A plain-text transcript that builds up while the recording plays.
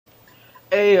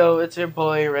Ayo, it's your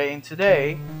boy Ray, and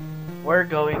today we're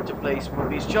going to play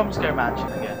Spooky's Jumpscare Mansion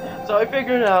again. So I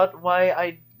figured out why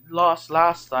I lost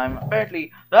last time.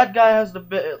 Apparently, that guy has the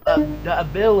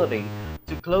ability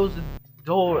to close the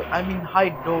door. I mean,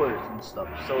 hide doors and stuff.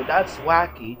 So that's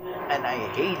wacky, and I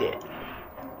hate it.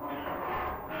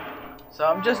 So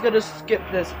I'm just gonna skip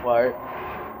this part,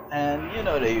 and you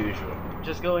know the usual.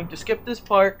 Just going to skip this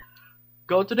part,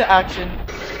 go to the action,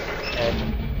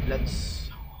 and let's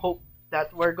hope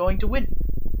that we're going to win.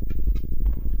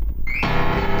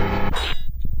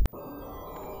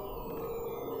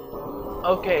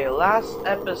 Okay, last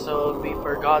episode we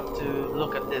forgot to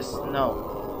look at this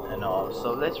note and all,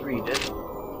 so let's read it.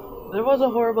 There was a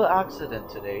horrible accident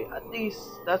today, at least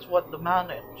that's what the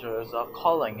managers are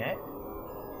calling it.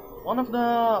 One of the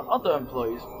other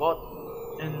employees bought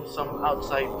in some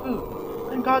outside food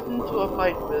and got into a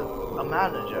fight with a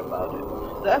manager about it.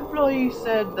 The employee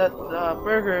said that the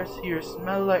burgers here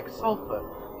smell like sulfur.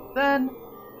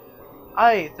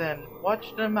 I then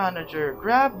watched the manager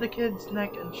grab the kid's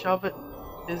neck and shove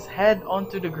his head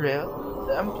onto the grill.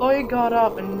 The employee got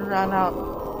up and ran out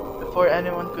before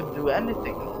anyone could do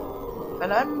anything.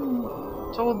 And I'm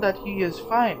told that he is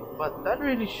fine, but that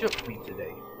really shook me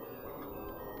today.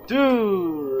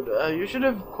 Dude, you should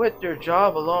have quit your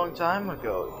job a long time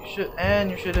ago. You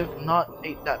should have not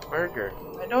ate that burger.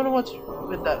 I don't know what's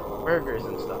with that burgers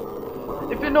and stuff.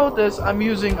 If you notice, I'm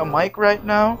using a mic right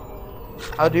now.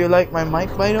 How do you like my mic,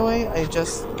 by the way? I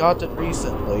just got it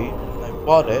recently. I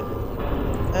bought it,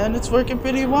 and it's working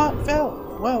pretty well.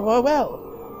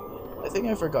 I think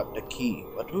I forgot the key,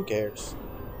 but who cares?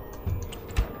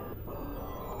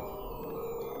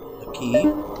 The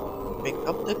key. Pick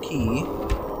up the key.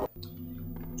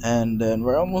 And then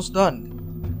we're almost done.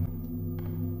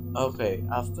 Okay,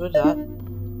 after that,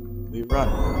 we run.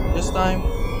 This time,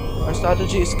 our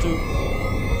strategy is to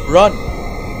run.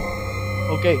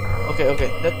 Okay.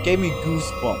 That gave me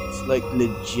goosebumps, like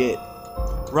legit.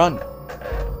 Run.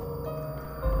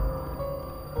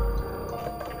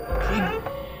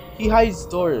 He hides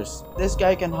doors. This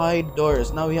guy can hide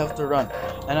doors. Now we have to run.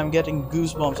 And I'm getting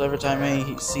goosebumps every time I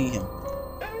see him.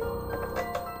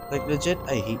 Like legit,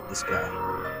 I hate this guy.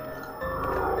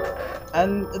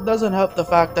 And it doesn't help the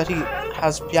fact that he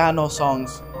has piano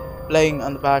songs playing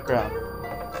on the background.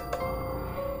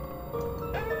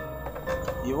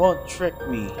 You won't trick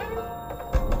me.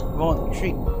 You won't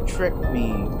trick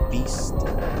me, beast.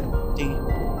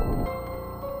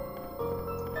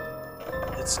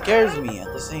 It scares me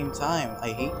at the same time. I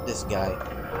hate this guy.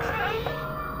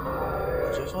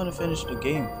 I just want to finish the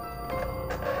game.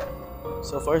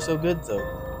 So far so good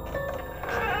though.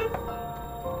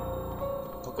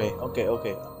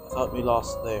 Okay. I thought we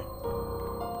lost there.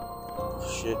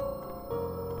 Shit.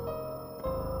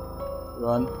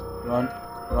 Run.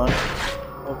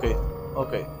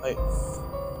 Okay. I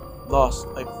lost.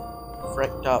 I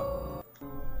freaked out.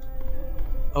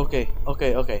 Okay.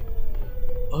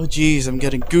 Oh jeez, I'm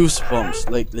getting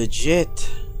goosebumps. Like legit.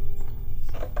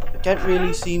 You can't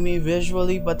really see me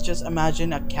visually, but just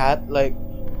imagine a cat like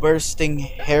bursting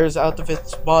hairs out of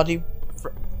its body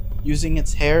using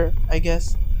its hair, I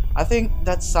guess. I think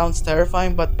that sounds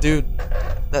terrifying, but dude,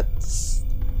 that's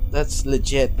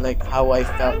legit, like how I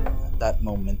felt at that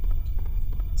moment.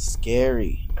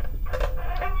 Scary.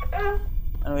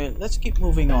 Anyway, let's keep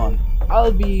moving on.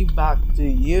 I'll be back to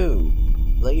you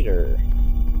later.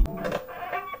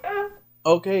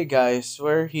 Okay guys,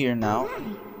 we're here now. Hi.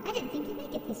 I didn't think you'd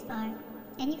make it this far.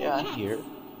 And you got an I'm axe. here.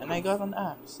 And I got an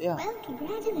axe, yeah. Well,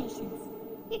 congratulations.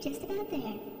 You're just about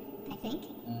there, I think.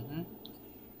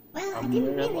 Well, I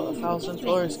didn't really about 1,000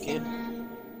 floors, kid.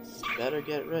 Better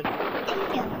get ready. There you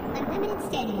go. Unlimited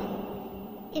stamina.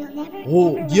 It'll never,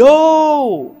 Oh, never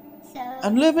yo! So,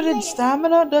 Unlimited later.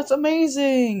 stamina? That's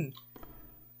amazing!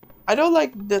 I don't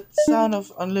like the sound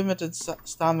of unlimited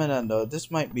stamina though. This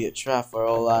might be a trap for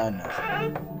all I know.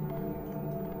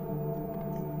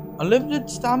 Unlimited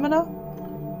stamina?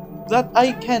 That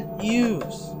I can't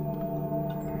use.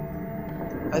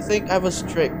 I think I was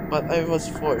tricked, but I was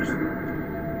forced.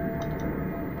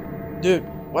 Dude,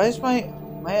 why is my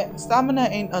stamina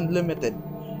ain't unlimited?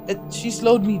 She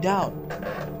slowed me down.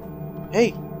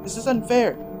 Hey, this is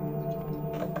unfair.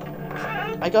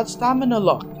 I got stamina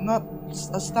lock, not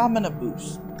a stamina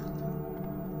boost.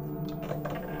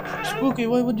 Spooky,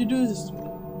 why would you do this to me?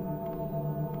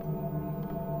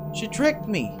 She tricked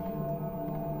me.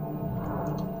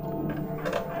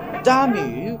 Damn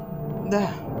you.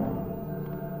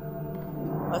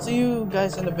 I'll see you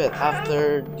guys in a bit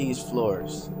after these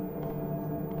floors.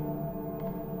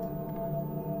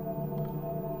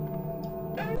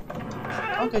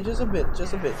 Okay, just a bit. I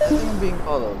think I'm being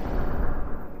followed.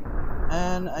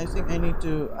 And I think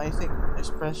I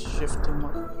press shift too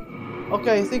much.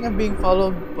 Okay, I think I'm being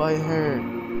followed by her.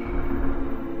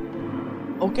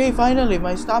 Okay, finally,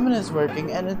 my stamina is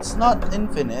working and it's not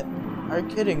infinite. Are you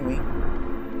kidding me?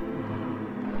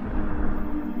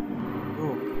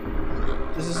 Oh,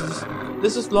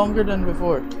 this is longer than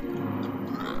before.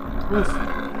 Oof.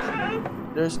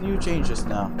 There's new changes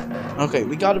now. Okay,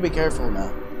 we gotta be careful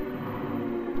now.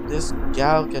 This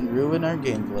gal can ruin our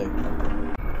gameplay.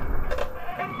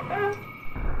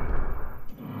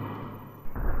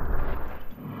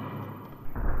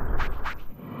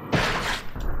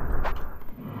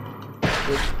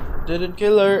 It didn't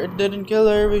kill her. It didn't kill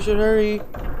her. We should hurry.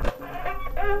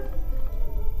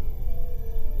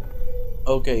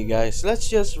 Okay, guys, let's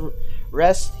just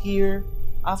rest here.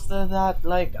 After that,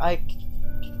 like, I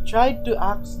tried to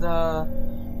ask the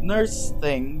nurse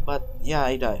thing, but yeah,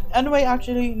 I died. Anyway,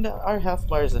 actually, our health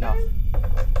bar is enough.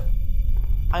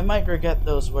 I might regret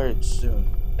those words soon.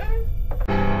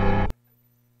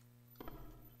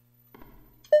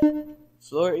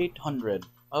 Floor 800.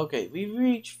 Okay, we've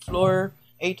reached floor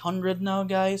 800 now,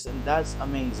 guys, and that's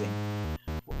amazing.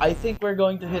 I think we're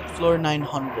going to hit floor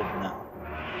 900 now.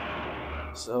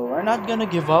 So we're not gonna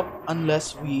give up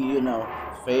unless we,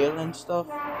 fail and stuff.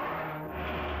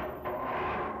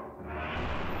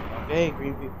 Okay,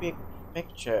 creepy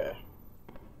picture.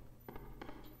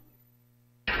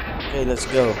 Okay, let's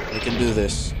go. We can do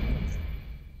this.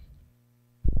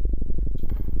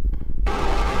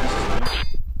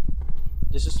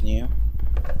 This is new.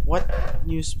 What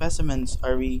new specimens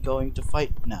are we going to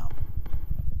fight now?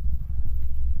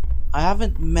 I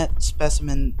haven't met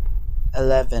specimen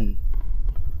 11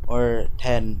 or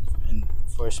 10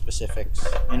 for specifics.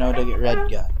 You know, the red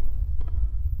guy.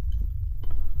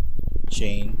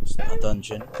 Chains, a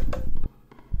dungeon.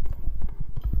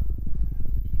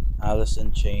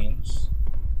 Allison Chains.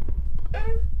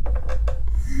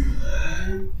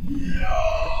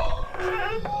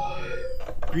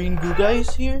 Green goo guy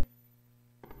is here?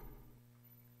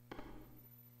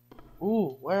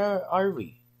 Ooh, where are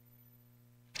we?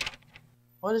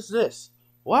 What is this?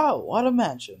 Wow, what a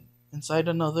mansion. Inside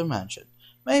another mansion.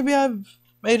 Maybe I've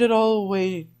made it all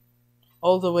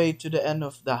the way to the end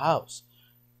of the house.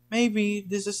 Maybe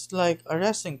this is like a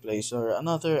resting place or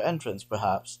another entrance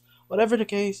perhaps. Whatever the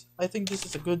case, I think this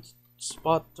is a good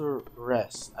spot to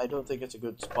rest. I don't think it's a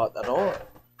good spot at all.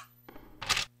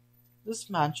 This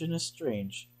mansion is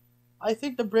strange. I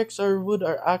think the bricks or wood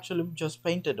are actually just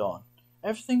painted on.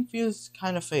 Everything feels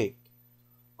kinda fake.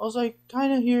 Also, I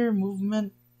kinda hear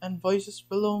movement and voices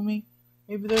below me.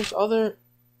 Maybe there's other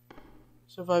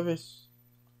survivors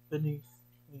beneath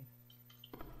me.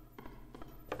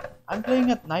 I'm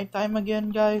playing at nighttime again,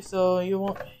 guys, so you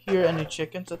won't hear any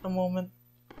chickens at the moment.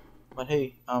 But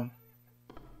hey,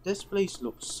 this place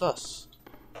looks sus.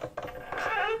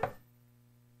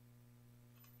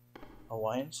 A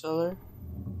wine cellar?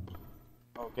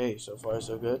 Okay, so far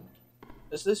so good.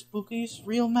 Is this Spooky's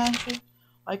real mansion?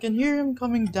 I can hear him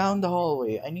coming down the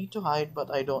hallway. I need to hide, but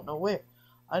I don't know where.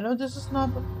 I know this is not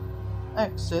an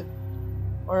exit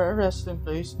or a resting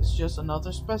place, it's just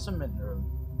another specimen room.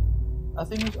 I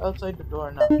think it's outside the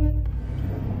door now.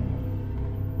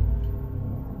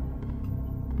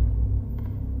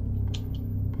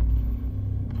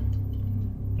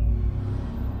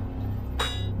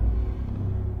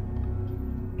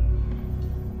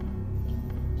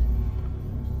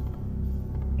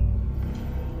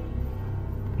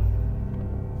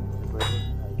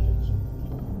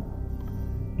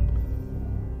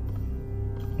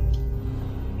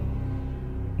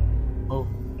 Oh,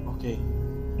 okay.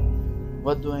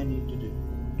 What do I need to do?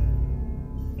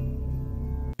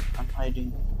 I'm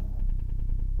hiding.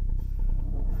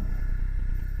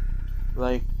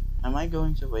 Like, am I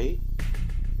going to wait?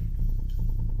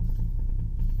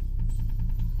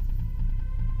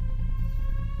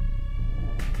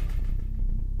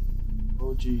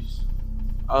 Oh jeez.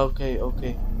 Okay,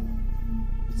 okay.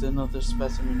 It's another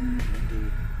specimen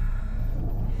indeed.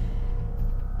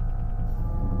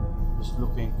 He's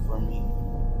looking for me.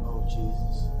 Oh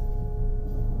Jesus.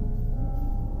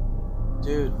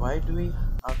 Dude, why do we...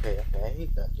 Okay, I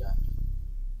hate that guy.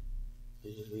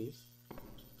 Did he leave?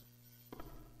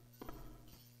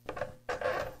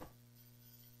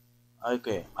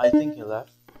 Okay, I think he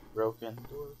left. Broken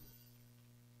door.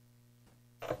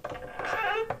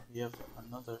 We have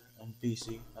another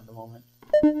NPC at the moment.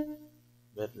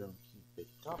 Bedroom key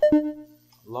picked up.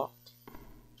 Locked.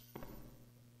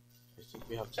 I think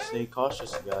we have to stay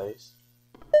cautious, guys.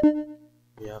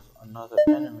 We have another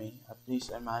enemy. At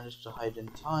least I managed to hide in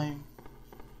time.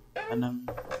 And I'm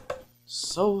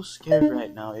so scared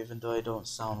right now, even though I don't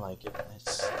sound like it.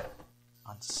 It's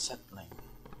Unsettling.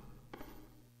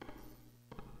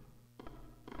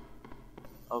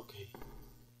 Okay.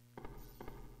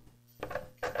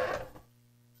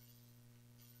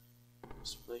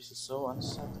 This place is so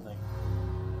unsettling.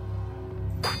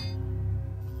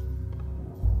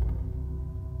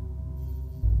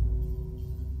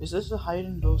 Is this a hide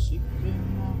and go seek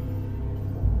game now?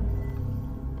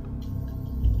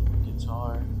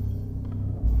 Guitar.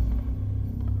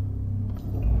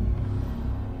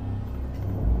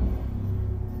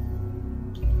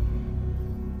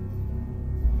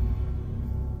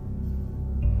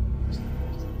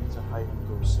 It's a hide and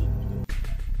go seek game.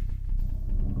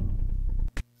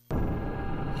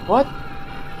 What?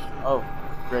 Oh,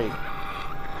 great.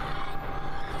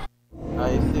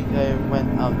 I think I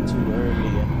went out too early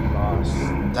and lost.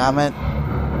 Damn it.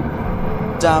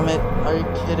 Damn it. Are you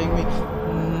kidding me?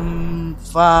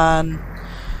 Fun.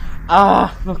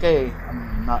 Ah, okay.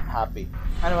 I'm not happy.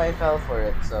 Anyway, I fell for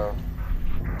it, so.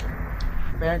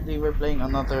 Apparently, we're playing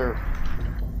another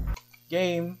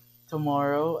game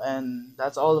tomorrow, and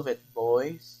that's all of it,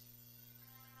 boys.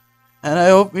 And I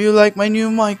hope you like my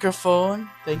new microphone.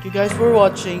 Thank you guys for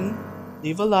watching.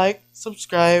 Leave a like,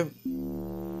 subscribe,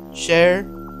 share,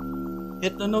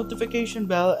 hit the notification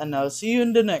bell, and I'll see you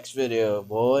in the next video,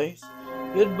 boys.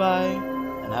 Goodbye,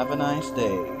 and have a nice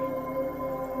day.